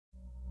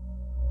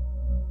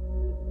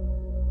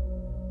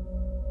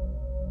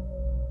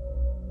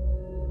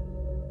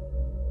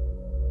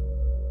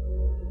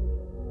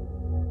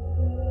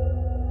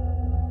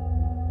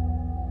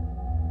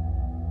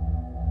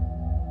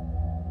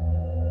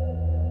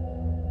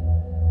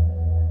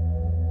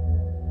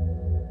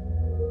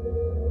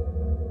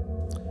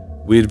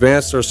We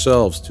advanced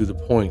ourselves to the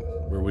point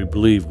where we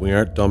believe we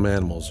aren't dumb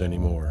animals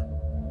anymore.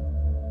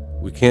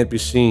 We can't be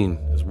seen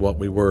as what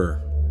we were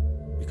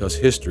because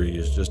history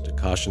is just a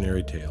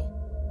cautionary tale.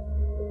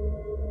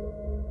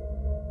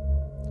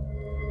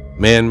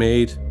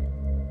 Man-made,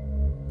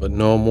 but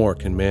no more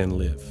can man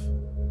live,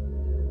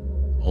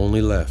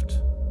 only left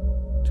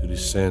to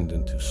descend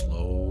into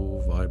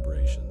slow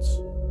vibrations,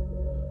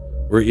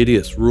 where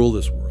idiots rule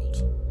this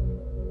world,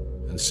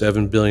 and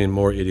 7 billion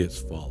more idiots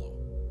follow.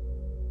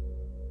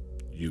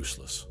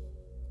 Useless.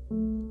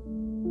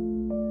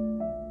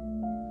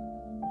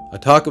 I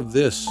talk of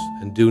this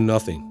and do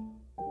nothing.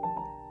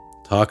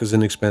 Talk is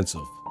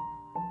inexpensive,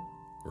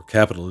 where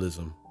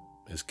capitalism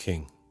is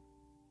king.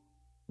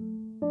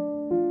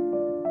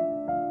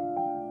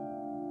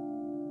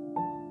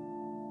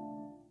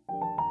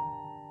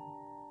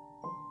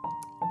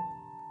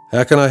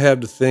 How can I have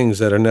the things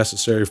that are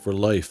necessary for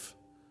life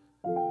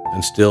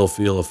and still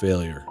feel a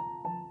failure?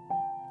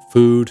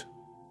 Food,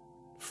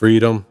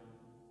 freedom,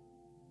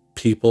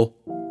 people,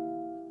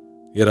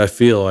 yet I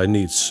feel I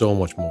need so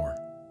much more.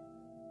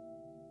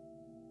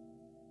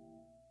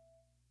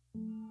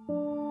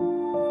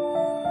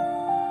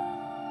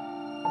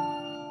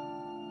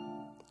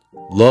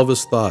 Love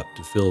is thought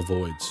to fill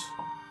voids,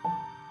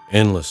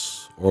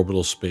 endless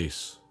orbital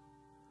space,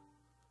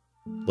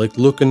 like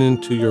looking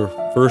into your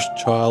first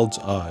child's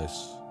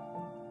eyes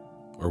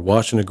or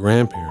watching a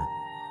grandparent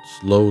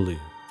slowly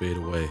fade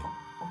away,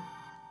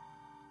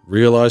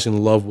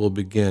 realizing love will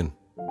begin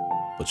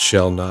but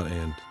shall not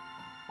end,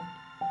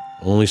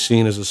 only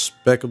seen as a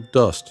speck of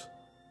dust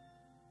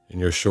in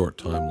your short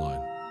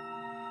timeline.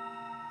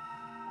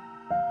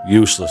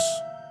 Useless.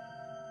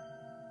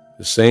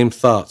 The same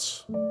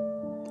thoughts,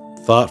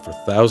 thought for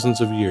thousands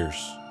of years,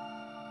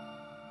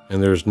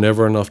 and there is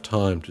never enough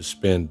time to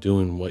spend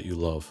doing what you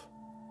love.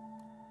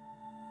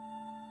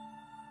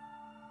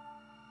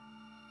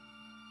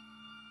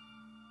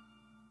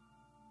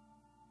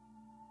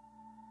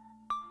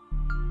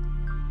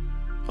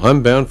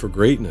 I'm bound for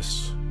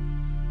greatness,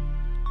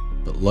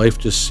 but life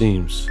just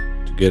seems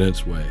to get in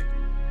its way.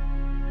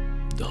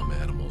 Dumb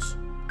animals.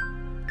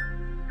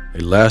 A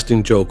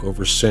lasting joke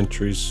over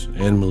centuries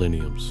and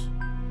millenniums.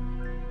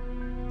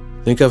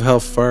 Think of how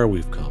far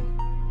we've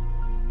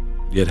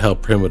come, yet how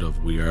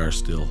primitive we are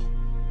still.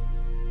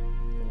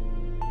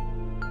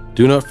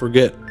 Do not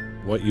forget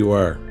what you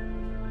are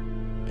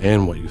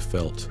and what you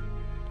felt.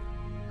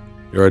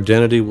 Your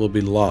identity will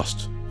be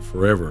lost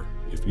forever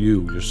if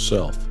you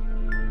yourself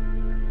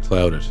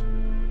cloud it.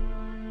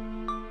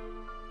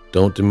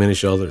 Don't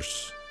diminish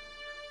others,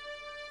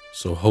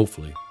 so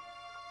hopefully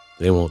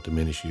they won't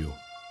diminish you.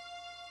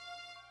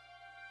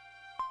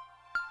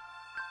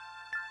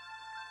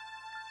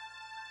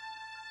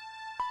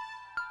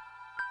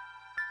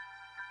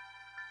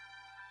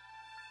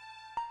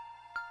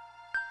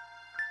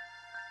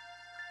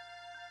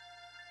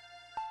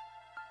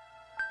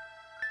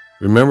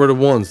 Remember the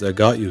ones that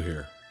got you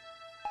here.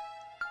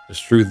 It's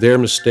through their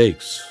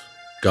mistakes,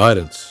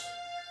 guidance,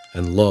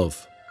 and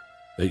love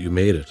that you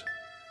made it.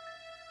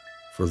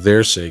 For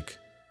their sake,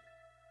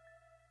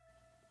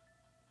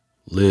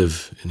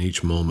 live in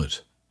each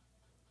moment.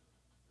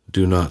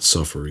 Do not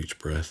suffer each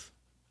breath.